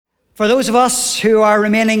For those of us who are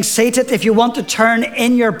remaining seated, if you want to turn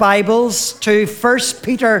in your Bibles to 1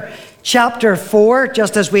 Peter chapter 4,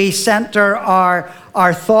 just as we center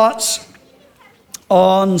our thoughts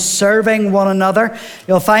on serving one another,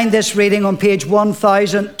 you'll find this reading on page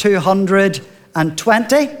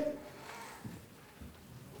 1220.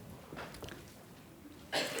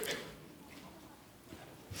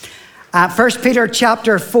 1 Peter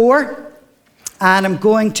chapter 4, and I'm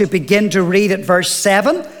going to begin to read at verse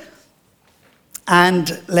 7.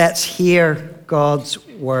 And let's hear God's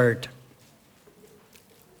word.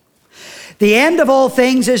 The end of all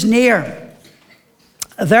things is near.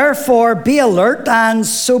 Therefore, be alert and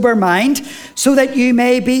sober mind, so that you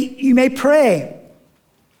may pray.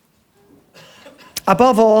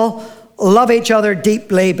 Above all, love each other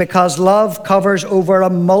deeply, because love covers over a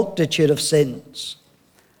multitude of sins.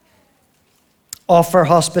 Offer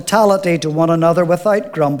hospitality to one another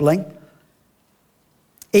without grumbling.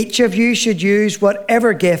 Each of you should use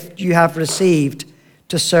whatever gift you have received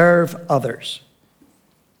to serve others,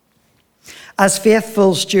 as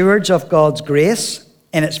faithful stewards of God's grace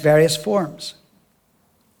in its various forms.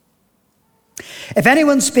 If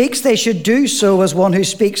anyone speaks, they should do so as one who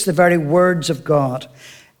speaks the very words of God.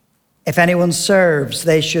 If anyone serves,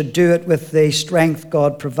 they should do it with the strength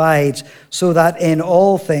God provides, so that in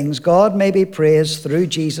all things God may be praised through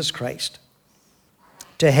Jesus Christ.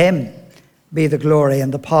 To him be the glory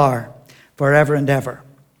and the power forever and ever.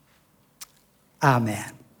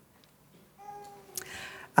 Amen.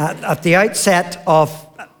 At the outset of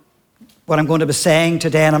what I'm going to be saying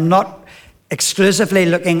today, and I'm not exclusively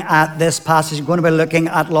looking at this passage, I'm going to be looking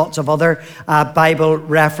at lots of other Bible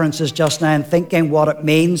references just now and thinking what it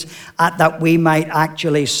means that we might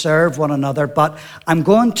actually serve one another. But I'm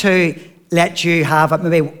going to let you have it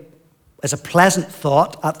maybe as a pleasant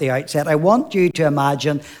thought at the outset. I want you to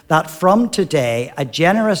imagine that from today, a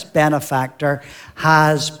generous benefactor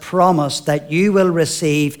has promised that you will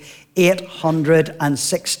receive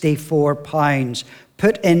 £864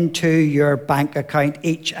 put into your bank account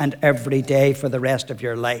each and every day for the rest of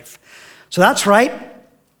your life. So that's right,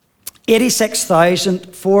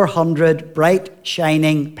 86,400 bright,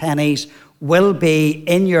 shining pennies will be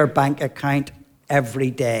in your bank account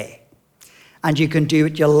every day. And you can do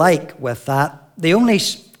what you like with that. The only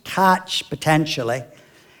catch, potentially,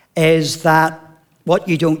 is that what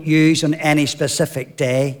you don't use on any specific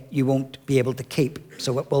day, you won't be able to keep,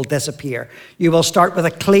 so it will disappear. You will start with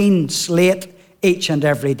a clean slate each and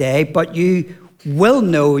every day, but you will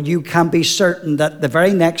know, you can be certain that the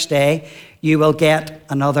very next day, you will get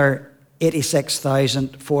another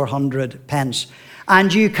 86,400 pence.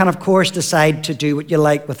 And you can, of course, decide to do what you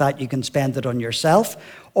like with that. You can spend it on yourself,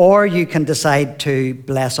 or you can decide to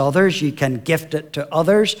bless others. You can gift it to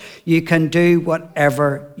others. You can do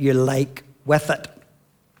whatever you like with it.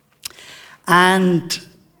 And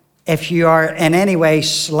if you are in any way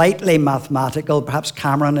slightly mathematical, perhaps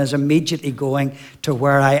Cameron is immediately going to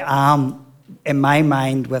where I am in my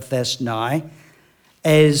mind with this now,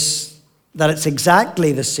 is that it's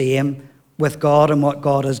exactly the same with God and what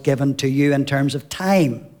God has given to you in terms of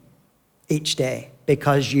time each day,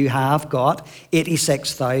 because you have got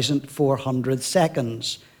 86,400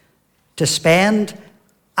 seconds to spend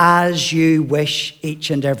as you wish each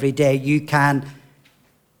and every day. You can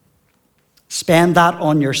spend that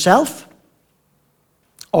on yourself,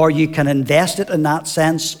 or you can invest it in that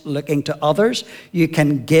sense, looking to others. You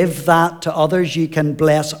can give that to others. You can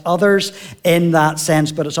bless others in that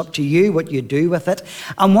sense, but it's up to you what you do with it.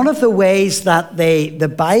 And one of the ways that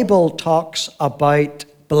the Bible talks about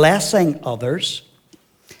blessing others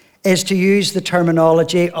is to use the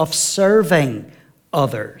terminology of serving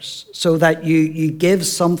others, so that you give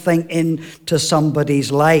something into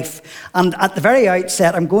somebody's life. And at the very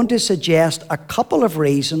outset, I'm going to suggest a couple of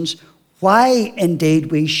reasons why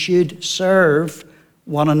indeed we should serve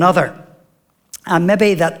one another. And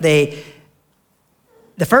maybe that the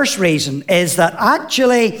first reason is that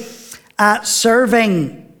actually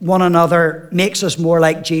serving one another makes us more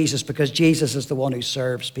like Jesus, because Jesus is the one who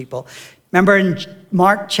serves people. Remember in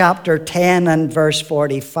Mark chapter 10 and verse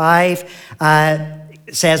 45,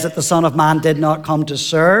 it says that the Son of Man did not come to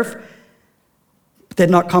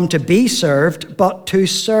be served, but to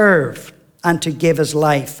serve and to give his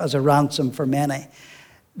life as a ransom for many.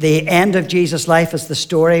 The end of Jesus' life is the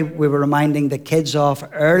story we were reminding the kids of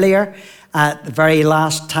earlier. At the very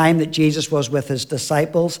last time that Jesus was with his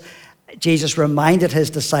disciples, Jesus reminded his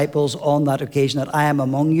disciples on that occasion that I am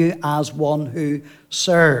among you as one who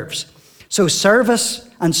serves. So service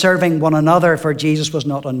and serving one another for Jesus was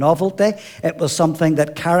not a novelty. It was something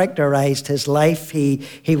that characterized his life. He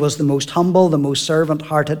was the most humble, the most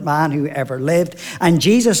servant-hearted man who ever lived. And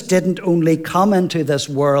Jesus didn't only come into this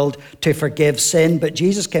world to forgive sin, but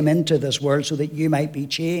Jesus came into this world so that you might be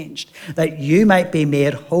changed, that you might be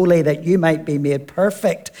made holy, that you might be made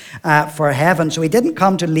perfect for heaven. So he didn't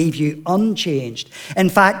come to leave you unchanged. In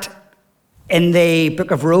fact, in the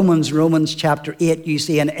book of Romans, Romans chapter 8, you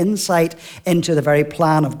see an insight into the very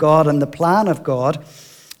plan of God. And the plan of God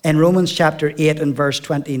in Romans chapter 8 and verse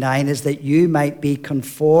 29 is that you might be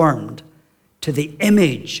conformed to the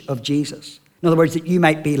image of Jesus. In other words, that you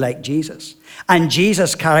might be like Jesus. And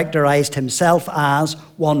Jesus characterized himself as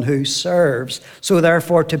one who serves. So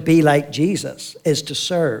therefore, to be like Jesus is to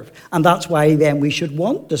serve. And that's why then we should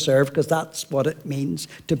want to serve, because that's what it means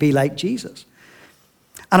to be like Jesus.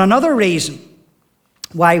 And another reason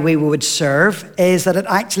why we would serve is that it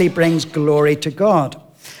actually brings glory to God.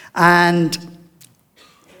 And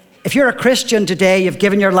if you're a Christian today, you've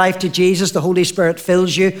given your life to Jesus, the Holy Spirit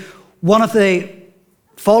fills you. One of the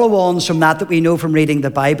follow-ons from that we know from reading the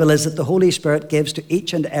Bible is that the Holy Spirit gives to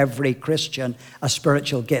each and every Christian a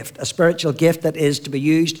spiritual gift that is to be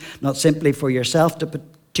used not simply for yourself, but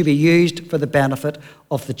to be used for the benefit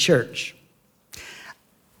of the church.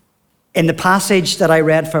 In the passage that I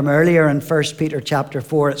read from earlier in 1 Peter chapter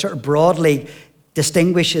 4, it sort of broadly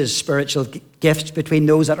distinguishes spiritual gifts between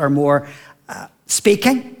those that are more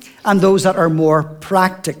speaking and those that are more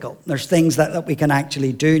practical. There's things that we can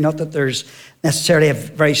actually do, not that there's necessarily a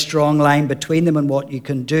very strong line between them and what you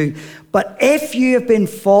can do. But if you have been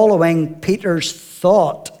following Peter's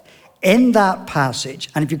thought in that passage,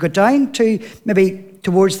 and if you go down to maybe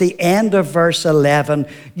towards the end of verse 11,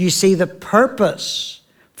 you see the purpose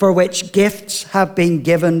for which gifts have been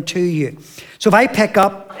given to you. So if I pick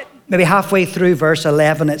up maybe halfway through verse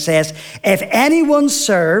 11, it says, if anyone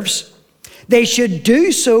serves, they should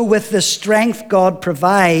do so with the strength God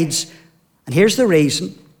provides. And here's the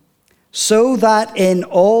reason: so that in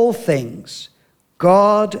all things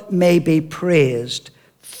God may be praised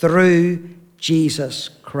through Jesus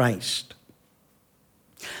Christ.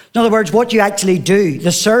 In other words, what you actually do,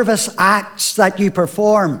 the service acts that you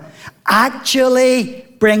perform, actually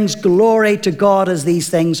brings glory to God as these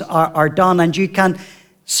things are done. And you can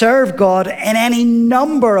serve God in any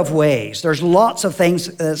number of ways. There's lots of things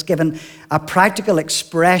that's given a practical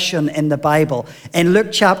expression in the Bible. In Luke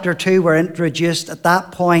chapter 2, we're introduced at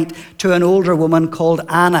that point to an older woman called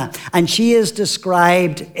Anna. And she is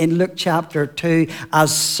described in Luke chapter 2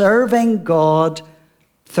 as serving God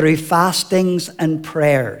through fastings and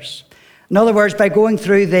prayers. In other words, by going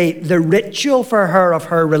through the ritual for her of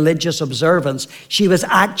her religious observance, she was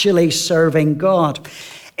actually serving God.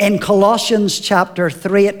 In Colossians chapter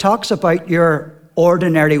 3, it talks about your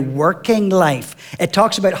ordinary working life. It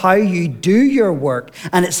talks about how you do your work.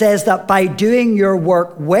 And it says that by doing your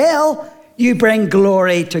work well, you bring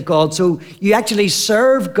glory to God. So you actually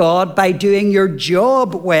serve God by doing your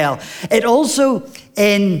job well. It also,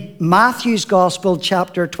 in Matthew's Gospel,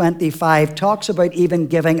 chapter 25, talks about even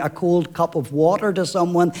giving a cold cup of water to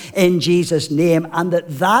someone in Jesus' name, and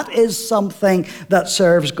that is something that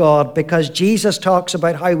serves God, because Jesus talks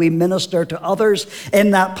about how we minister to others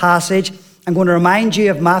in that passage. I'm going to remind you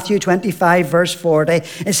of Matthew 25, verse 40.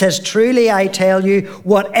 It says, truly I tell you,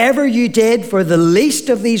 whatever you did for the least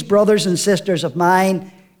of these brothers and sisters of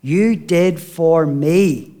mine, you did for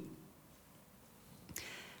me.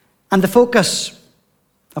 And the focus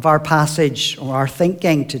of our passage, or our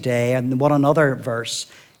thinking today, and one another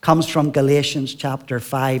verse, comes from Galatians chapter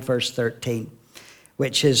 5, verse 13,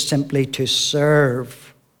 which is simply to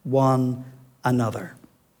serve one another.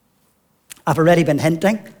 I've already been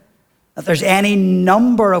hinting that there's any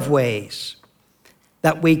number of ways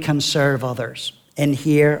that we can serve others. In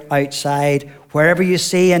here, outside, wherever you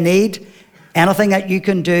see a need, anything that you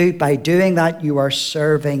can do, by doing that, you are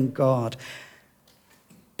serving God.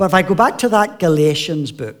 But if I go back to that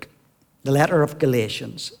Galatians book, the letter of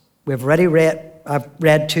Galatians, I've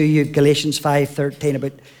read to you Galatians 5:13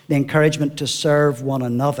 about the encouragement to serve one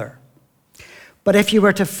another. But if you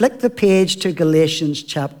were to flick the page to Galatians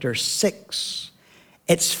chapter 6,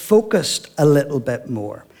 it's focused a little bit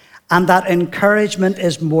more. And that encouragement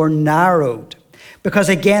is more narrowed. Because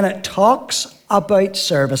again, it talks about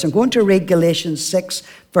service. I'm going to read Galatians 6,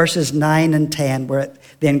 verses 9 and 10, where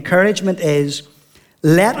the encouragement is,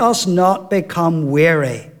 let us not become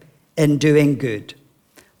weary in doing good,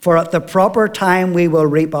 for at the proper time we will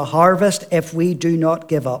reap a harvest if we do not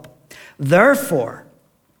give up. Therefore,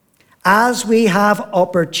 as we have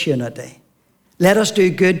opportunity, let us do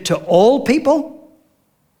good to all people.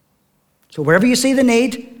 So wherever you see the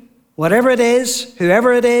need, Whatever it is,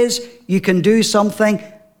 whoever it is, you can do something.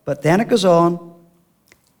 But then it goes on,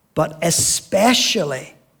 but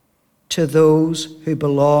especially to those who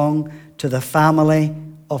belong to the family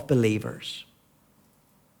of believers.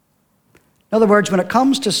 In other words, when it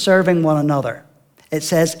comes to serving one another, it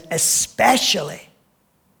says especially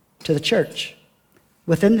to the church,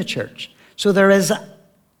 within the church. So there is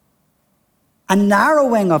a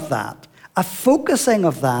narrowing of that, a focusing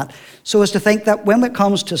of that, so as to think that when it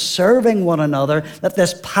comes to serving one another, that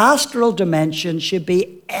this pastoral dimension should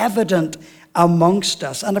be evident amongst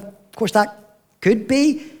us. And of course, that could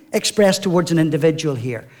be expressed towards an individual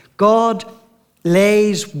here. God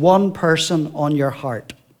lays one person on your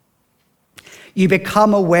heart. You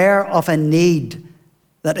become aware of a need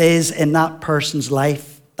that is in that person's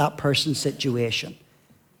life, that person's situation,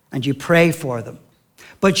 and you pray for them.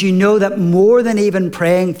 But you know that more than even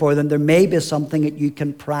praying for them, there may be something that you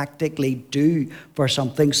can practically do for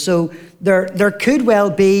something. So there could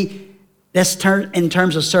well be this in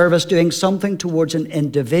terms of service, doing something towards an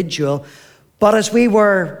individual. But as we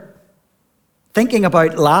were thinking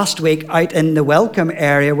about last week out in the welcome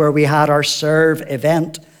area where we had our serve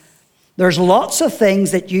event, there's lots of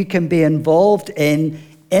things that you can be involved in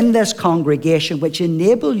this congregation which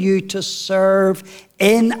enable you to serve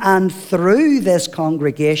in and through this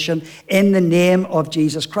congregation in the name of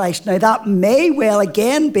Jesus Christ. Now that may well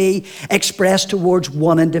again be expressed towards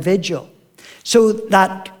one individual. So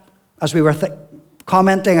that, as we were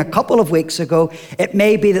commenting a couple of weeks ago, it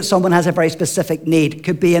may be that someone has a very specific need. It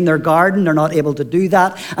could be in their garden, they're not able to do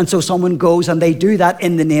that, and so someone goes and they do that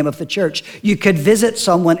in the name of the church. You could visit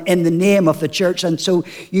someone in the name of the church, and so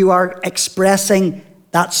you are expressing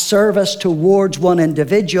that service towards one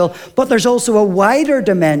individual. But there's also a wider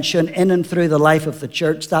dimension in and through the life of the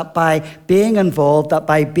church, that by being involved, that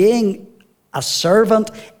by being a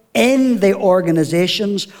servant in the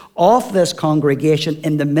organizations of this congregation,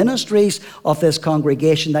 in the ministries of this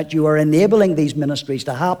congregation, that you are enabling these ministries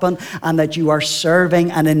to happen, and that you are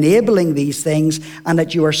serving and enabling these things, and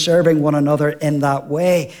that you are serving one another in that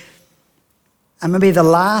way. And maybe the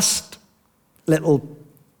last little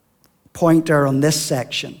pointer on this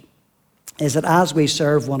section is that as we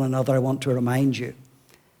serve one another, I want to remind you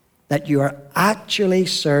that you are actually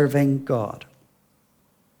serving God.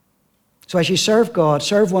 So as you serve God,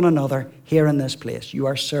 serve one another here in this place. You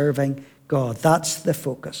are serving God. That's the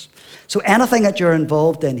focus. So anything that you're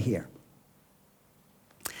involved in here,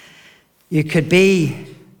 you could be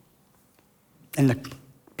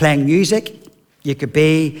playing music. You could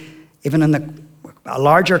be even in a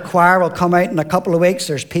larger choir will come out in a couple of weeks.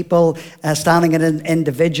 There's people standing in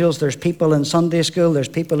individuals. There's people in Sunday school. There's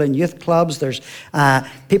people in youth clubs. There's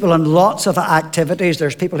people in lots of activities.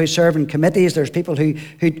 There's people who serve in committees. There's people who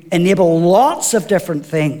enable lots of different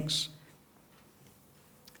things.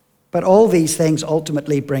 But all these things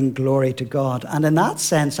ultimately bring glory to God. And in that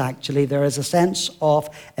sense, actually, there is a sense of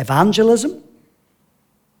evangelism.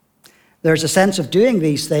 There's a sense of doing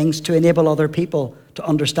these things to enable other people to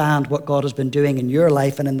understand what God has been doing in your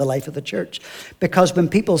life and in the life of the church. Because when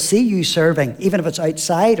people see you serving, even if it's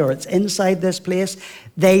outside or it's inside this place,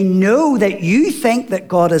 they know that you think that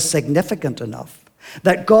God is significant enough,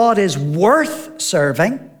 that God is worth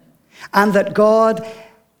serving, and that God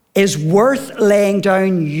is worth laying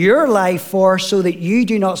down your life for, so that you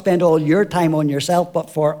do not spend all your time on yourself, but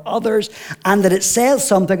for others, and that it says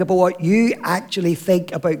something about what you actually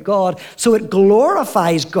think about God. So it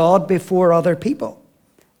glorifies God before other people,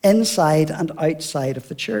 inside and outside of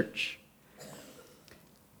the church.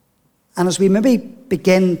 And as we maybe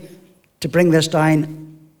begin to bring this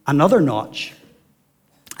down another notch,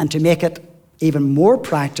 and to make it even more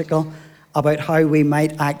practical about how we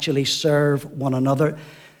might actually serve one another,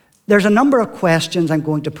 there's a number of questions I'm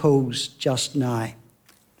going to pose just now.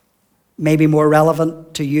 Maybe more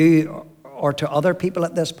relevant to you or to other people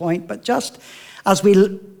at this point, but just as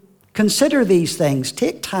we consider these things,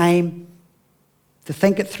 take time to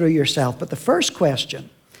think it through yourself. But the first question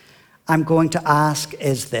I'm going to ask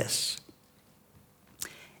is this: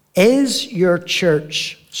 is your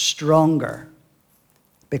church stronger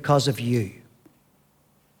because of you?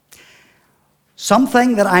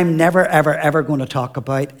 Something that I'm never, ever, ever going to talk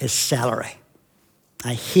about is celery.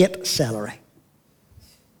 I hate celery.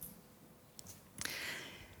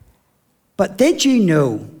 But did you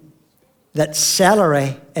know that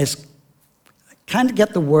celery is, can't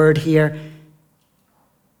get the word here,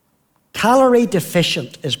 calorie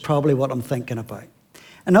deficient is probably what I'm thinking about.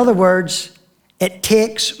 In other words, it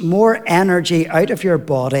takes more energy out of your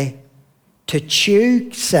body to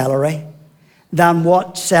chew celery than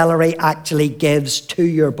what celery actually gives to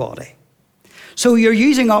your body. So you're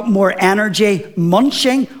using up more energy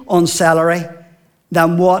munching on celery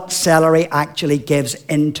than what celery actually gives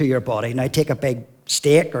into your body. Now take a big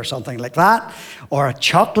steak or something like that, or a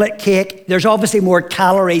chocolate cake. There's obviously more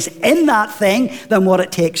calories in that thing than what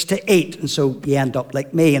it takes to eat. And so you end up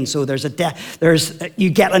like me. And so you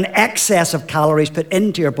get an excess of calories put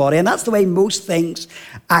into your body. And that's the way most things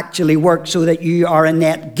actually work, so that you are a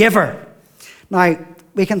net giver. Now,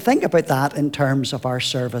 we can think about that in terms of our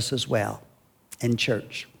service as well in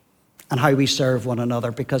church and how we serve one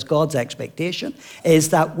another, because God's expectation is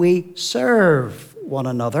that we serve one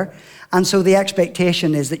another. And so the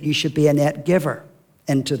expectation is that you should be a net giver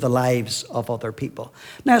into the lives of other people.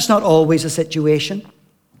 Now, it's not always a situation.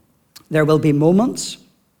 There will be moments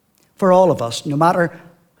for all of us, no matter,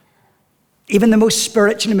 even the most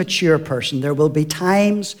spiritually mature person, there will be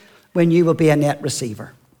times when you will be a net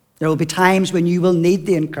receiver. There will be times when you will need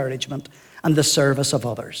the encouragement and the service of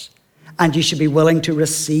others. And you should be willing to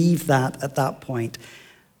receive that at that point.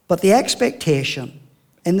 But the expectation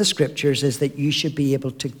in the scriptures is that you should be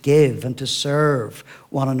able to give and to serve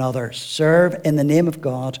one another. Serve in the name of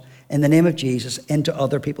God, in the name of Jesus, into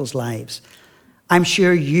other people's lives. I'm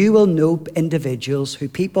sure you will know individuals who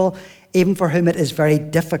people, even for whom it is very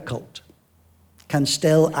difficult, can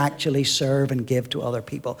still actually serve and give to other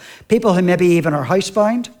people. People who maybe even are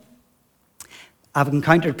housebound. I've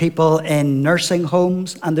encountered people in nursing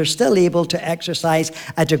homes, and they're still able to exercise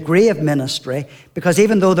a degree of ministry, because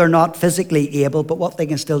even though they're not physically able, but what they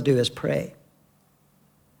can still do is pray.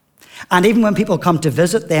 And even when people come to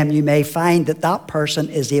visit them, you may find that that person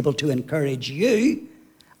is able to encourage you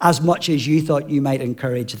as much as you thought you might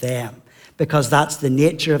encourage them, because that's the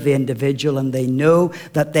nature of the individual, and they know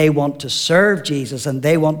that they want to serve Jesus and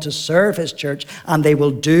they want to serve his church, and they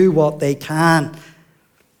will do what they can.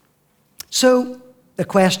 So the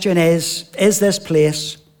question is this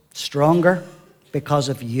place stronger because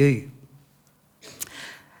of you?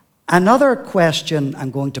 Another question I'm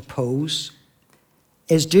going to pose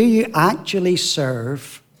is, do you actually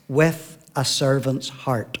serve with a servant's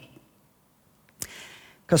heart?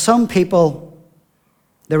 Because some people,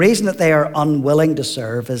 the reason that they are unwilling to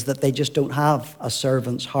serve is that they just don't have a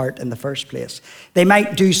servant's heart in the first place. They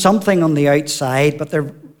might do something on the outside, but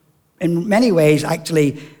they're in many ways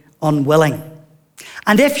actually unwilling.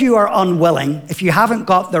 And if you are unwilling, if you haven't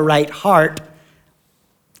got the right heart,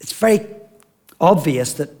 it's very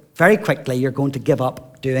obvious that very quickly you're going to give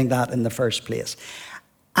up doing that in the first place.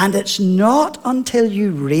 And it's not until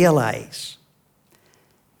you realize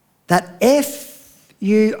that if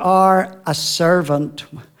you are a servant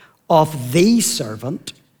of the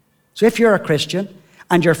servant, so if you're a Christian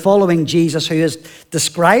and you're following Jesus, who has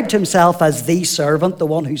described himself as the servant, the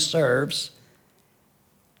one who serves,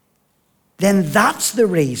 then that's the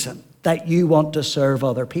reason that you want to serve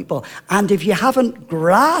other people. And if you haven't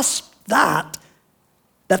grasped that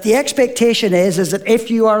the expectation is that if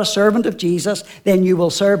you are a servant of Jesus, then you will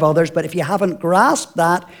serve others. But if you haven't grasped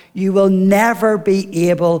that, you will never be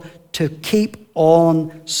able to keep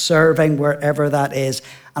on serving wherever that is.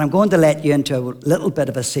 And I'm going to let you into a little bit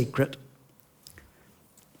of a secret.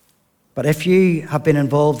 But if you have been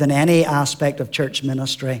involved in any aspect of church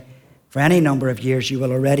ministry for any number of years, you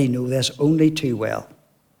will already know this only too well.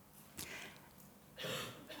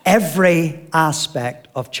 Every aspect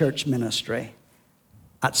of church ministry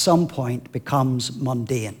at some point becomes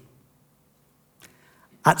mundane.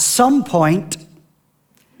 At some point,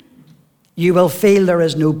 you will feel there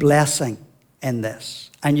is no blessing in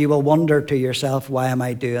this, and you will wonder to yourself, why am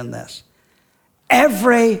I doing this?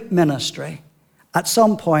 Every ministry at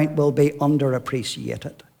some point will be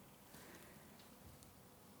underappreciated.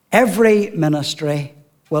 Every ministry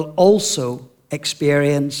will also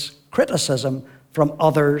experience criticism from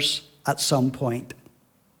others at some point.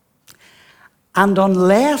 And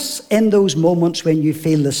unless in those moments when you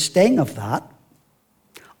feel the sting of that,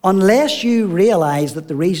 unless you realize that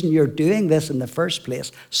the reason you're doing this in the first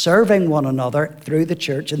place, serving one another through the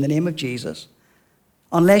church in the name of Jesus,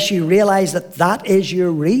 unless you realize that that is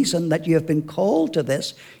your reason, that you have been called to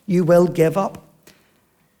this, you will give up.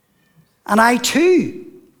 And I too,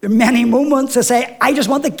 there are many moments I say, I just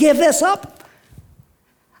want to give this up.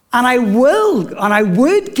 And I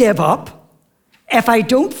would give up if I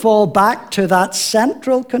don't fall back to that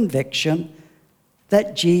central conviction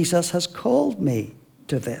that Jesus has called me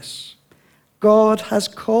to this. God has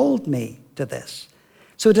called me to this.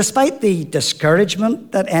 So despite the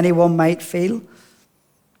discouragement that anyone might feel,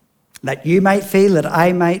 that you might feel, that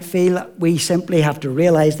I might feel, we simply have to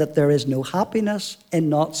realize that there is no happiness in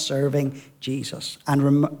not serving Jesus.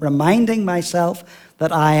 And reminding myself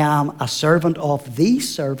that I am a servant of the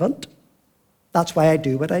servant, that's why I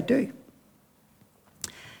do what I do.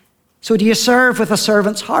 So do you serve with a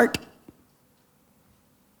servant's heart?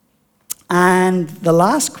 And the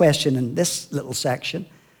last question in this little section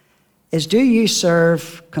is, do you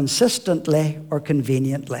serve consistently or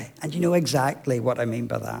conveniently? And you know exactly what I mean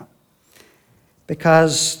by that.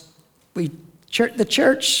 Because the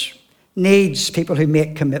church needs people who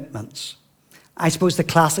make commitments. I suppose the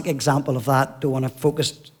classic example of that, don't want to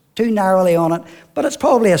focus too narrowly on it, but it's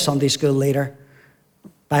probably a Sunday school leader,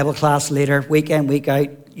 Bible class leader, week in, week out,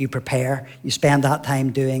 you prepare, you spend that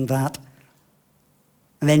time doing that.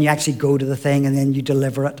 And then you actually go to the thing and then you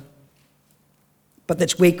deliver it. But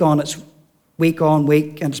it's week on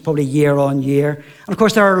week, and it's probably year on year. And of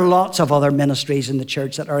course, there are lots of other ministries in the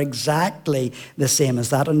church that are exactly the same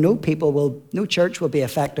as that. And no church will be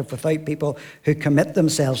effective without people who commit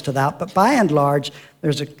themselves to that. But by and large,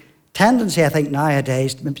 there's a tendency, I think,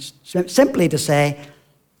 nowadays, simply to say,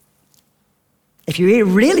 if you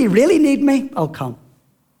really, really need me, I'll come.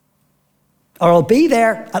 Or I'll be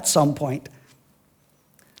there at some point.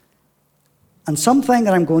 And something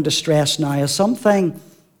that I'm going to stress now is something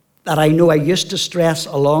that I know I used to stress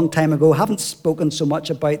a long time ago. I haven't spoken so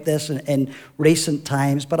much about this in recent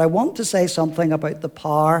times, but I want to say something about the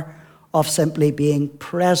power of simply being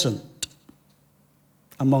present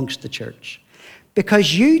amongst the church.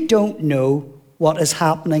 Because you don't know what is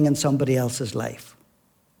happening in somebody else's life.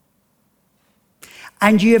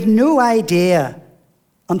 And you have no idea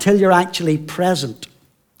until you're actually present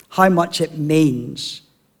how much it means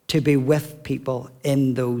to be with people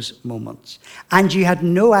in those moments. And you had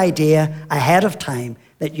no idea ahead of time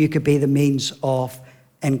that you could be the means of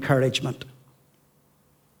encouragement.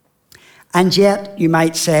 And yet you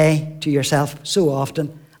might say to yourself so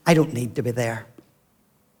often, I don't need to be there.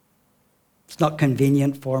 It's not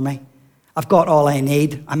convenient for me. I've got all I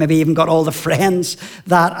need. I maybe even got all the friends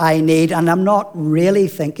that I need, and I'm not really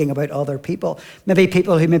thinking about other people. Maybe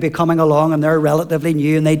people who may be coming along and they're relatively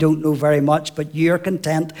new and they don't know very much, but you're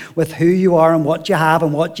content with who you are and what you have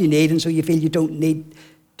and what you need, and so you feel you don't need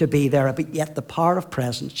to be there. But yet the power of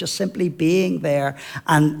presence, just simply being there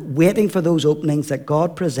and waiting for those openings that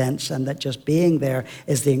God presents, and that just being there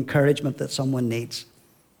is the encouragement that someone needs.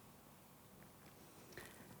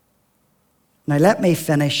 Now, let me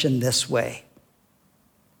finish in this way.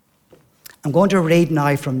 I'm going to read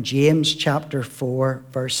now from James chapter 4,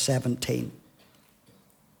 verse 17.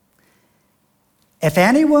 If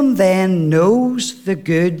anyone then knows the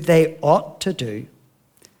good they ought to do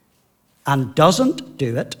and doesn't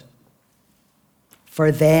do it,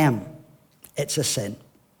 for them it's a sin.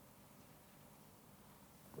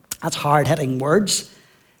 That's hard-hitting words.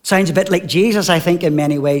 Sounds a bit like Jesus, I think, in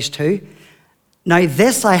many ways too. Now,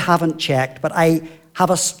 this I haven't checked, but I have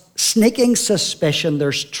a sneaking suspicion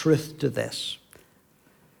there's truth to this.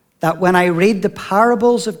 That when I read the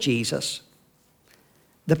parables of Jesus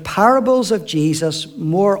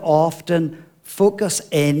more often focus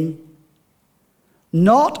in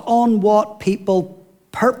not on what people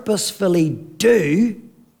purposefully do,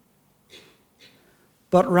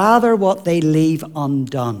 but rather what they leave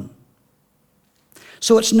undone.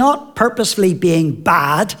 So it's not purposefully being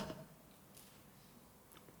bad,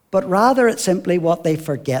 but rather it's simply what they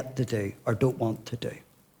forget to do or don't want to do.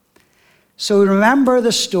 So remember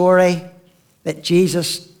the story that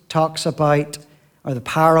Jesus talks about, or the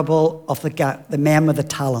parable of the man with the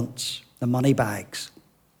talents, the money bags.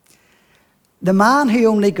 The man who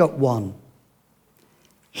only got one,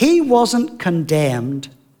 he wasn't condemned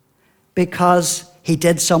because he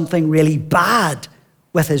did something really bad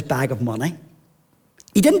with his bag of money.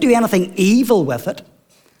 He didn't do anything evil with it,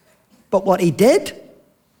 but what he did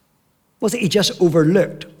was that he just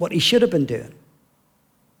overlooked what he should have been doing.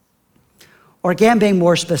 Or again, being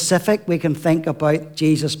more specific, we can think about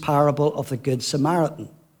Jesus' parable of the Good Samaritan.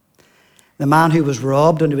 The man who was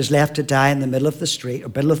robbed and who was left to die in the middle of the street, or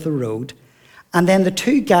middle of the road. And then the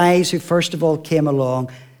two guys who first of all came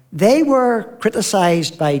along, they were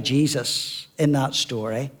criticized by Jesus in that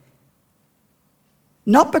story.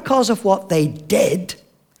 Not because of what they did.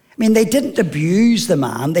 I mean, they didn't abuse the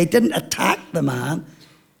man, they didn't attack the man,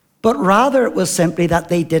 but rather it was simply that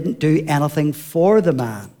they didn't do anything for the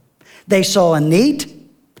man. They saw a need,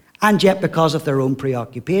 and yet because of their own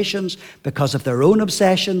preoccupations, because of their own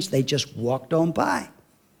obsessions, they just walked on by.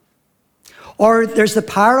 Or there's the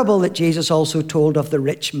parable that Jesus also told of the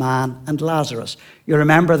rich man and Lazarus. You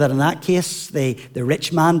remember that in that case, the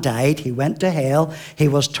rich man died, he went to hell, he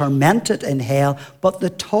was tormented in hell, but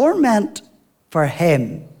the torment for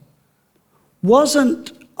him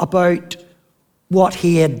wasn't about what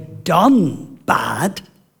he had done bad,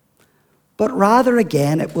 but rather,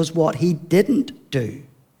 again, it was what he didn't do.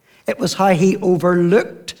 It was how he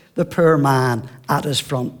overlooked the poor man at his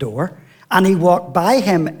front door, and he walked by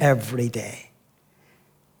him every day.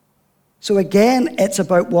 So again, it's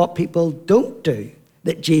about what people don't do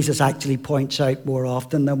that Jesus actually points out more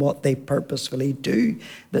often than what they purposefully do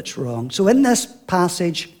that's wrong. So in this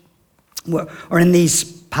passage, or in these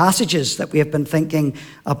passages that we have been thinking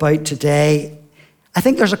about today, I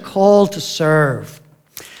think there's a call to serve,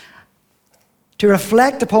 to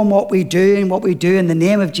reflect upon what we do and what we do in the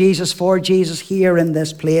name of Jesus, for Jesus, here in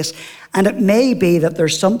this place. And it may be that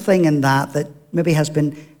there's something in that maybe has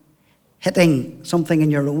been hitting something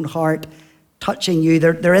in your own heart, touching you.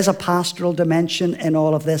 There is a pastoral dimension in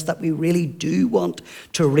all of this, that we really do want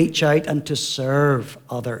to reach out and to serve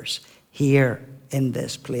others here in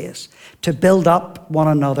this place, to build up one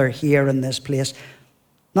another here in this place,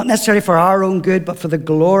 not necessarily for our own good, but for the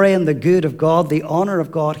glory and the good of God, the honor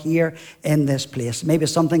of God here in this place. Maybe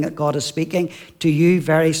something that God is speaking to you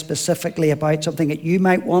very specifically about, something that you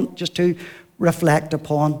might want just to reflect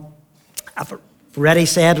upon. I've already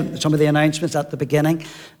said in some of the announcements at the beginning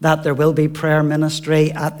that there will be prayer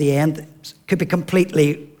ministry at the end. It could be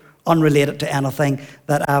completely unrelated to anything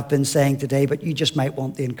that I've been saying today, but you just might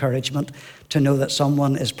want the encouragement to know that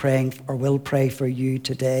someone is praying or will pray for you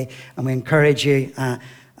today. And we encourage you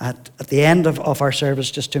at the end of our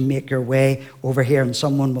service just to make your way over here, and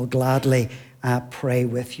someone will gladly pray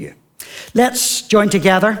with you. Let's join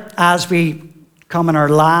together as we come in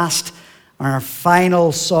our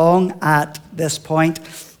final song at this point.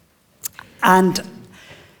 And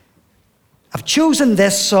I've chosen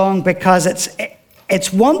this song because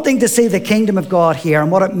it's one thing to see the kingdom of God here and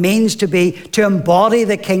what it means to embody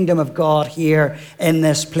the kingdom of God here in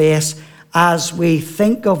this place, as we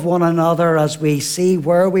think of one another, as we see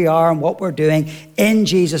where we are and what we're doing in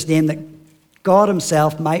Jesus' name, that God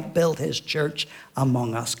himself might build his church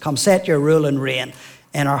among us. Come, set your rule and reign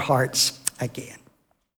in our hearts again.